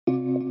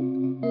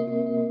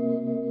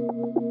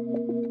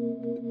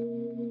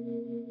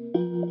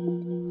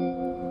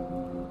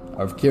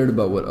I've cared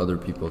about what other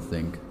people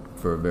think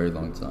for a very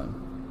long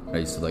time. I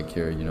used to like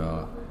care,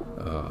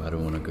 I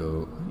don't want to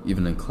go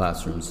even in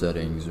classroom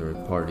settings or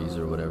parties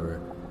or whatever.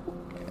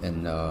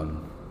 And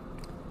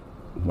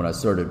when I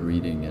started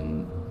reading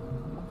and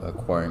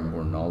acquiring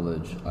more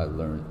knowledge, I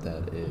learned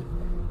that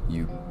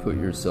you put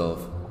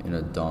yourself in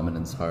a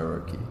dominance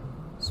hierarchy.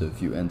 So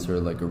if you enter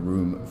like a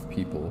room of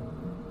people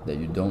that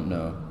you don't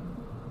know,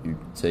 you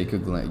take you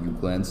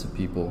glance at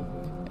people,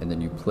 and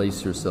then you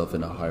place yourself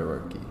in a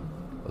hierarchy.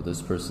 Oh,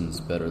 this person's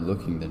better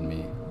looking than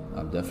me.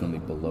 I'm definitely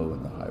below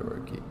in the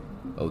hierarchy.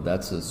 Oh,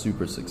 that's a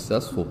super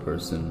successful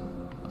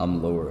person.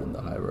 I'm lower in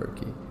the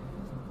hierarchy,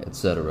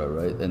 etc.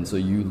 Right? And so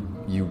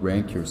you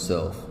rank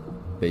yourself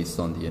based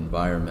on the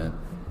environment,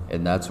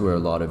 and that's where a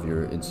lot of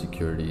your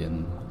insecurity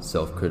and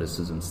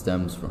self-criticism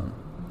stems from,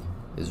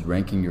 is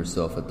ranking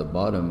yourself at the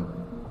bottom.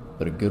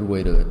 But a good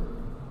way to,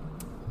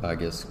 I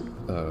guess,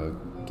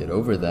 get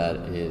over that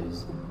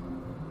is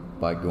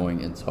by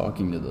going and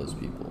talking to those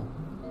people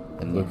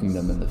and looking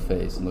them in the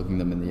face and looking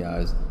them in the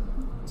eyes.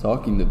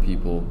 Talking to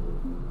people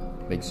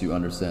makes you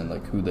understand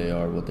like who they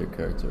are, what their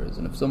character is.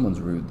 And if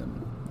someone's rude,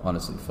 then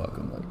honestly, fuck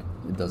them. Like,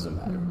 it doesn't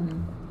matter.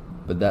 Mm-hmm.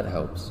 But that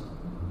helps.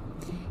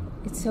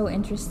 It's so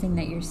interesting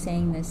that you're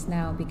saying this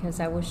now,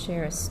 because I will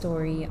share a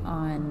story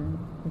on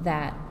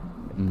that,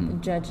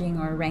 judging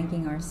or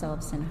ranking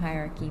ourselves in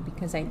hierarchy,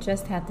 because I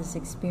just had this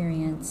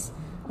experience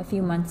a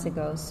few months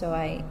ago. So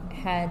I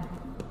had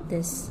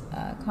this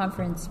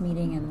conference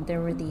meeting, and there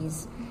were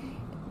these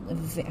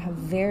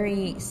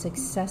very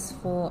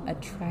successful,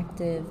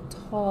 attractive,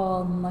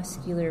 tall,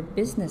 muscular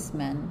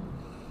businessmen.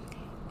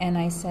 And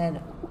I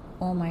said,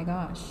 oh my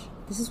gosh,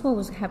 this is what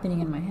was happening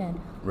in my head.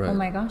 Right. Oh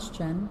my gosh,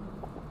 Jen,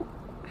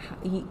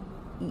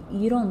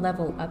 you don't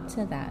level up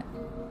to that.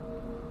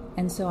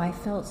 And so I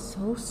felt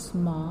so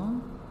small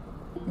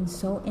and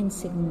so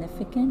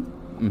insignificant.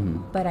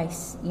 Mm-hmm. But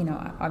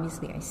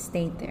obviously I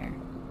stayed there.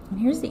 And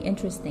here's the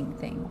interesting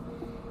thing.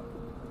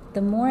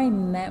 The more I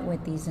met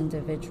with these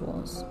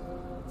individuals,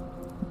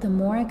 the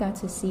more I got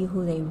to see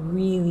who they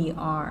really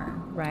are,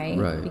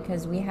 right?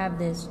 Because we have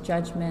this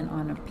judgment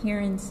on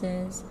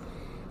appearances.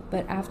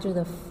 But after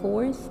the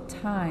fourth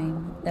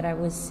time that I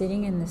was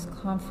sitting in this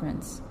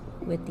conference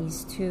with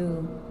these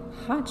two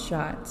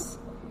hotshots,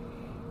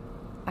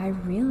 I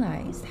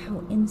realized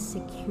how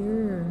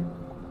insecure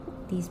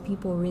these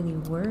people really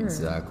were.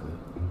 Exactly.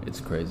 It's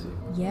crazy.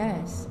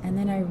 Yes. And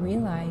then I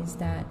realized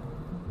that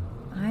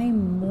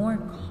I'm more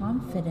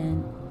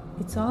confident.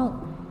 It's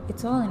all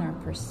in our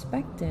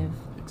perspective,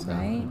 exactly.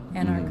 Right?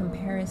 And our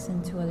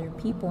comparison to other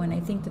people. And I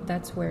think that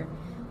that's where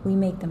we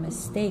make the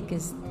mistake,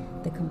 is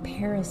the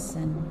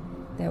comparison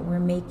that we're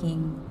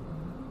making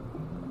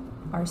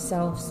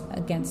ourselves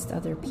against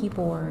other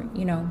people, or,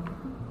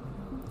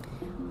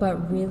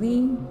 but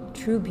really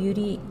true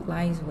beauty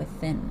lies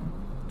within.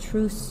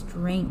 True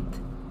strength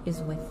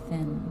is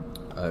within.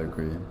 I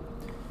agree.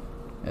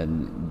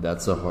 And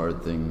that's a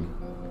hard thing.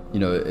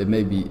 It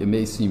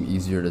may seem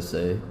easier to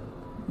say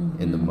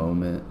in the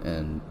moment,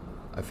 and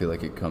I feel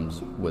like it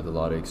comes with a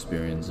lot of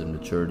experience and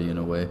maturity in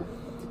a way.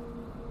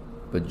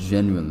 But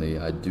genuinely,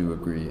 I do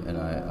agree, and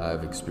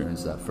I've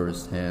experienced that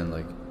firsthand,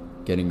 like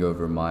getting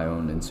over my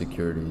own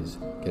insecurities,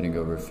 getting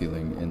over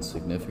feeling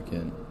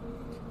insignificant.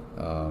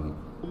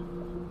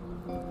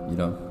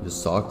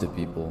 Just talk to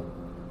people,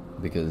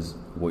 because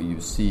what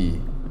you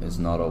see is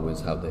not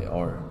always how they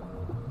are.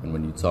 And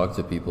when you talk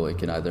to people, it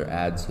can either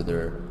add to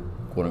their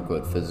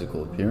quote-unquote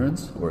physical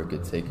appearance, or it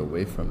could take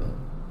away from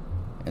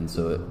it. And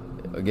so,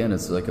 again,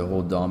 it's like a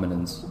whole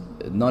dominance,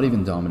 not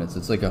even dominance,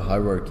 it's like a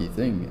hierarchy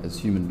thing. As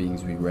human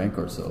beings, we rank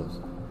ourselves.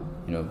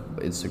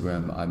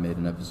 Instagram, I made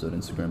an episode,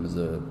 Instagram is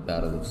a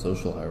battle of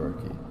social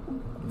hierarchy.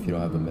 If you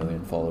don't have 1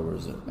 million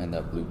followers and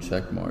that blue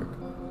check mark,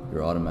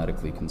 you're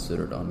automatically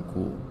considered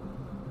uncool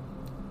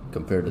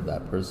compared to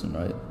that person,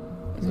 right?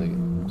 It's like,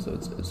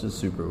 so it's just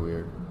super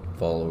weird.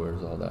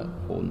 Followers, all that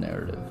whole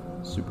narrative,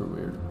 super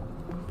weird.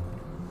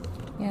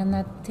 Yeah, and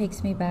that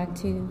takes me back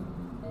to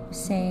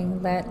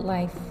saying that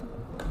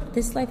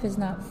this life is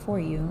not for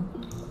you.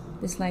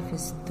 This life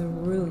is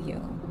through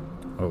you.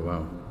 Oh,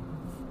 wow.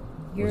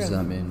 What does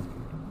that mean?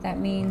 That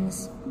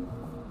means,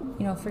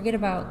 forget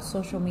about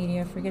social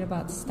media, forget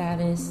about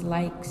status,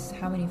 likes,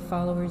 how many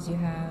followers you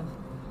have,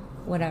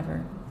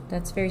 whatever.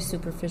 That's very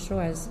superficial,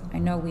 as I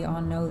know we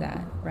all know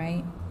that,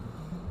 right?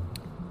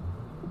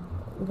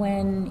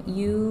 When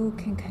you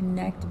can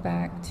connect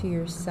back to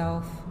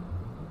yourself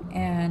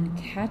and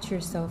catch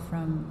yourself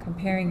from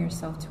comparing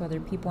yourself to other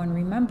people, and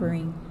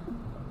remembering,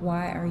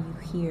 why are you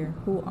here?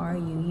 Who are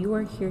you? You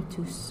are here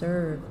to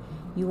serve.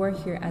 You are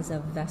here as a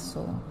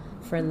vessel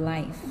for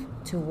life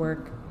to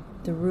work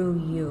through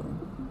you,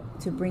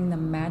 to bring the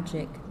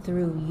magic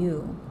through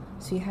you.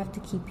 So you have to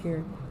keep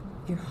your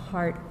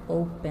heart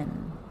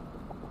open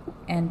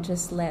and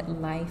just let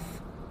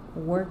life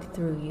work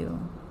through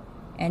you.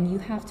 And you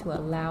have to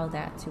allow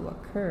that to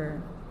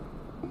occur.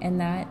 And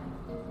that,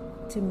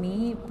 to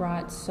me,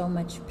 brought so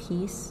much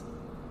peace,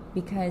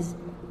 because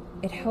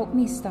it helped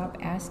me stop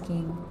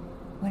asking,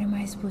 what am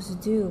I supposed to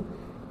do?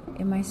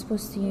 am I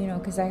supposed to,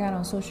 because I got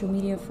on social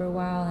media for a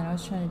while and I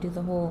was trying to do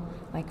the whole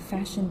like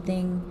fashion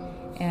thing,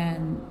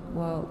 and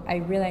well, I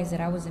realized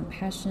that I wasn't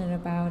passionate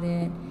about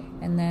it,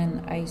 and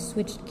then I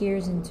switched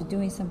gears into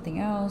doing something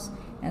else,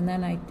 and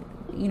then I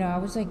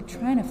was like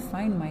trying to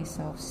find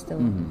myself still.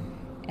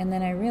 And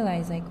then I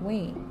realized, like,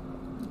 wait,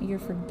 you're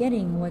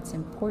forgetting what's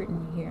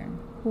important here.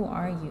 Who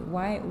are you?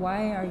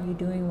 Why are you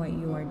doing what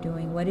you are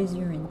doing? What is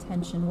your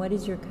intention? What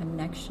is your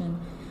connection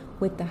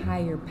with the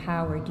higher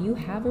power? Do you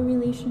have a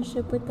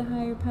relationship with the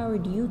higher power?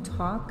 Do you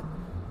talk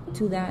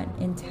to that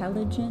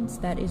intelligence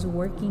that is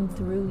working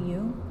through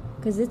you?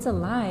 Because it's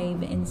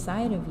alive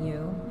inside of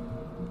you,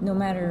 no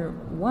matter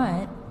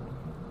what,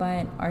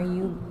 but are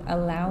you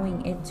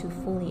allowing it to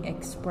fully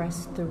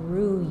express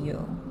through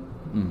you?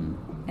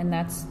 And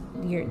that's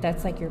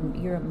like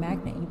you're a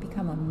magnet. You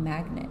become a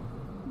magnet.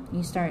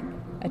 You start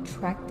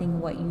attracting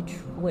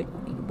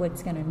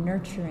what's going to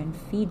nurture and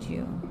feed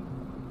you.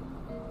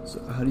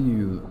 So how do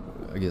you,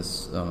 I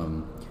guess,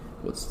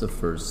 what's the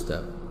first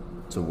step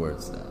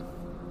towards that?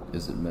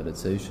 Is it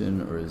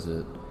meditation or is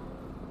it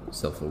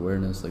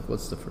self-awareness? Like,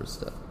 what's the first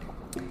step?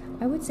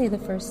 I would say the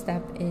first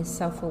step is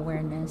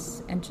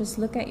self-awareness, and just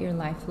look at your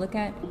life. Look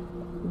at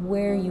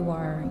where you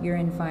are, your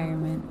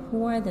environment.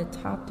 Who are the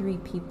top 3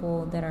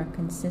 people that are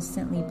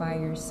consistently by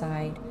your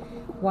side?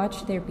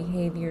 Watch their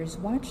behaviors,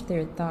 watch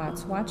their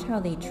thoughts, watch how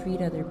they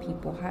treat other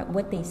people,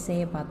 what they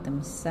say about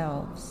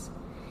themselves.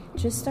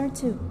 Just start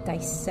to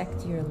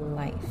dissect your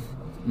life.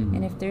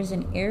 And if there's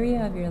an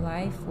area of your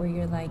life where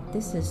you're like,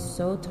 this is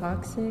so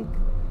toxic,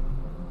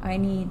 I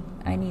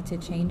need to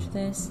change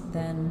this,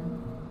 then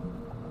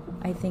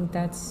I think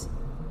that's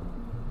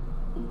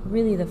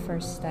really the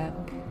first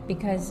step.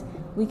 Because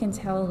we can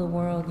tell the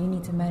world, you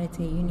need to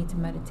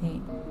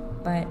meditate,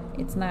 but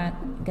it's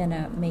not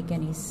gonna make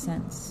any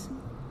sense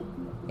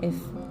if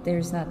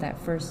there's not that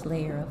first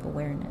layer of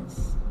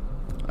awareness.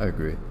 I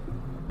agree.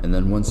 And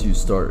then once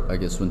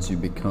you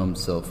become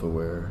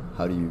self-aware,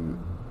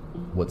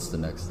 what's the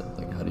next step?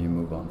 Like, how do you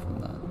move on from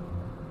that?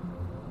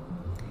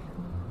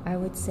 I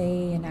would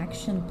say an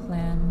action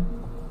plan.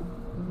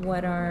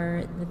 What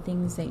are the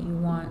things that you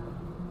want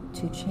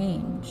to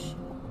change?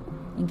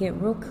 And get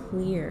real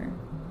clear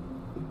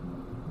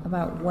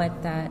about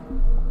what that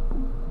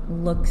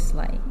looks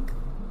like.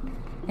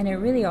 And it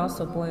really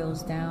also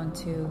boils down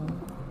to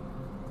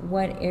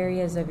what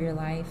areas of your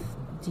life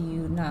do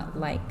you not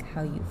like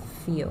how you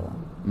feel?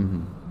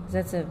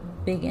 That's a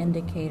big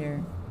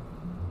indicator.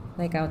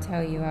 Like, I'll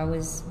tell you, I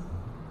was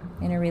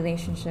in a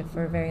relationship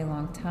for a very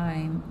long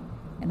time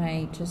and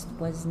I just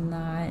was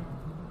not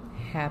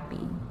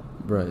happy.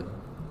 Right.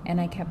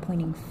 And I kept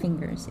pointing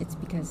fingers. It's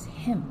because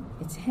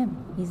it's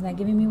him. He's not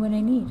giving me what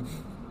I need.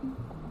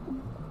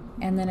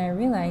 And then I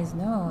realized,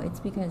 no, it's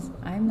because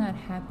I'm not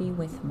happy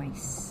with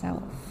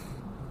myself.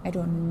 I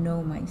don't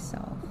know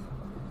myself.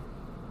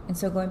 And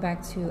so going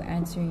back to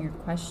answering your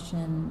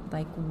question,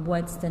 like,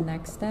 what's the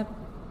next step?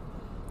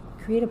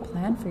 Create a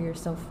plan for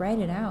yourself. Write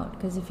it out.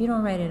 Because if you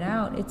don't write it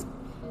out,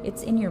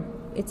 it's in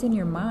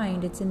your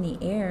mind. It's in the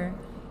air.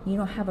 You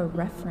don't have a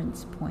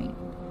reference point.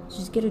 So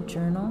just get a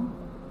journal.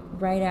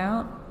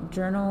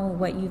 Journal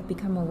what you've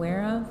become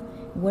aware of.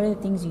 What are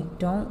the things you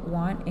don't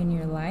want in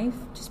your life?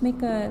 Just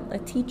make a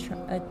T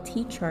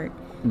chart.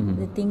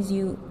 The things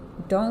you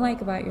don't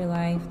like about your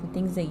life, the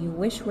things that you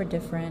wish were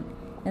different,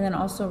 and then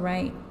also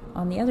write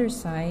on the other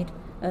side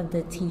of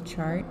the T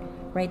chart,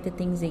 write the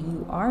things that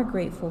you are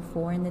grateful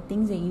for and the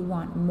things that you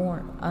want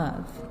more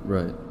of.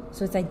 Right.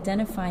 So it's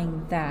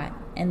identifying that,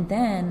 and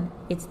then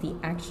it's the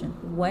action.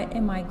 What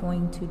am I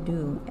going to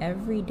do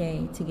every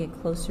day to get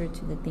closer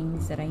to the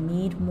things that I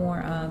need more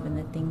of and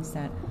the things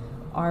that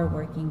are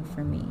working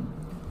for me?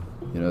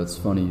 It's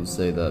funny you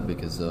say that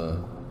because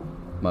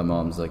my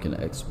mom's like an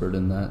expert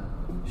in that.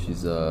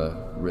 She's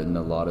written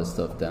a lot of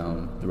stuff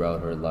down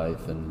throughout her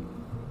life and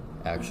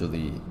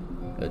actually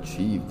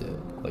achieved it.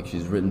 Like,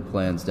 she's written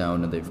plans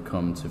down and they've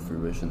come to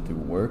fruition through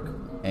work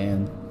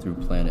and through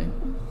planning.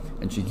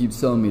 And she keeps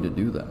telling me to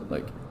do that.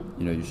 Like,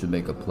 you should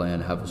make a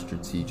plan, have a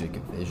strategic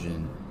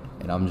vision.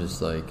 And I'm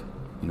just like,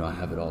 I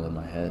have it all in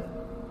my head,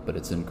 but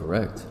it's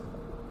incorrect.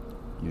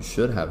 You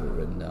should have it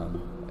written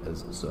down.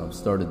 So I've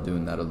started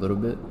doing that a little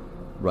bit,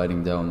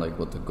 writing down like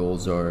what the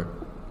goals are,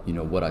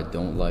 what I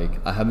don't like.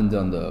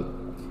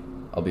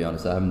 I'll be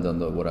honest, I haven't done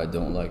the what I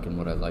don't like and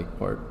what I like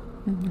part,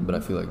 but I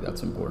feel like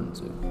that's important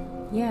too.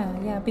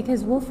 Yeah,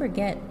 because we'll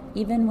forget,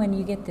 even when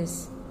you get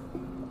this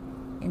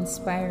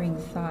inspiring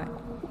thought,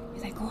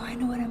 you're like, oh, I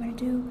know what I'm going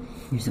to do.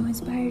 You're so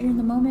inspired in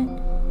the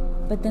moment.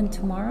 But then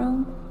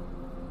tomorrow,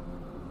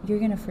 you're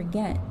going to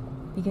forget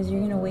because you're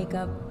going to wake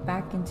up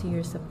back into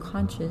your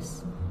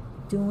subconscious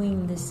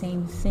doing the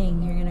same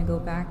thing. You're going to go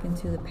back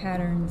into the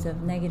patterns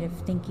of negative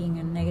thinking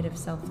and negative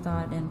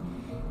self-thought and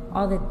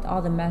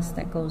all the mess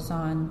that goes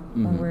on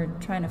when we're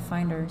trying to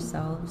find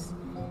ourselves.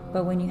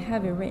 But when you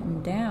have it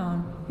written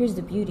down, here's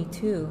the beauty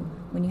too.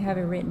 When you have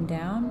it written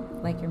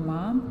down, like your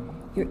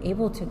mom, you're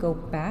able to go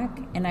back,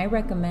 and I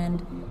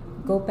recommend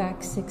go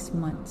back 6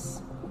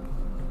 months,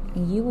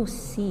 and you will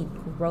see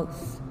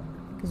growth.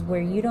 Because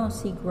where you don't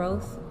see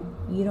growth,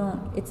 you don't,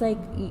 it's like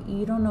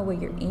you don't know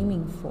what you're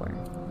aiming for.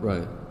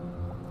 Right.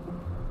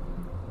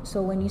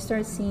 So when you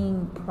start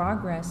seeing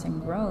progress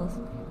and growth,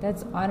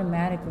 that's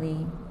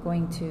automatically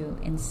going to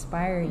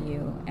inspire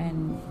you,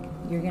 and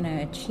you're going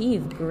to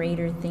achieve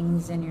greater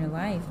things in your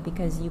life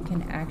because you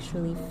can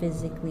actually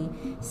physically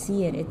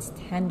see it. It's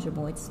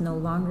tangible. It's no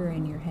longer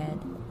in your head.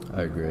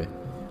 I agree.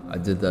 I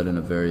did that in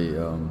a very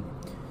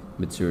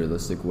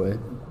materialistic way.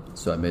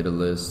 So I made a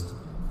list.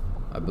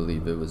 I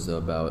believe it was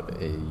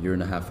about a year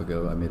and a half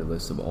ago. I made a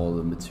list of all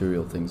the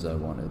material things I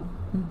wanted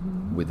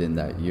within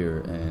that year.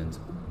 And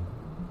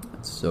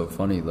it's so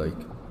funny, like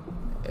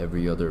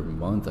every other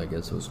month, I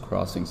guess, I was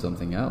crossing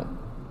something out.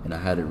 And I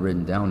had it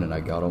written down, and I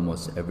got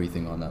almost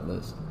everything on that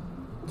list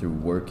through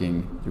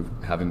working, through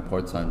having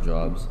part-time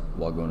jobs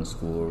while going to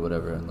school or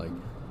whatever. And like,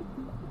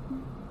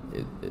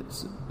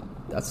 it's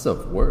that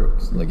stuff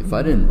works. Like if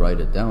I didn't write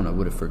it down, I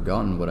would have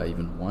forgotten what I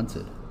even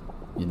wanted,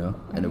 you know?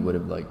 And it would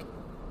have I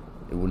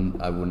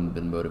wouldn't have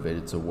been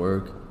motivated to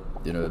work.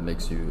 You know,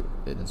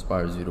 it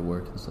inspires you to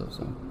work and stuff.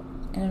 So.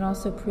 And it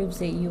also proves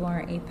that you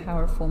are a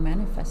powerful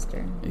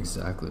manifester.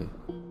 Exactly.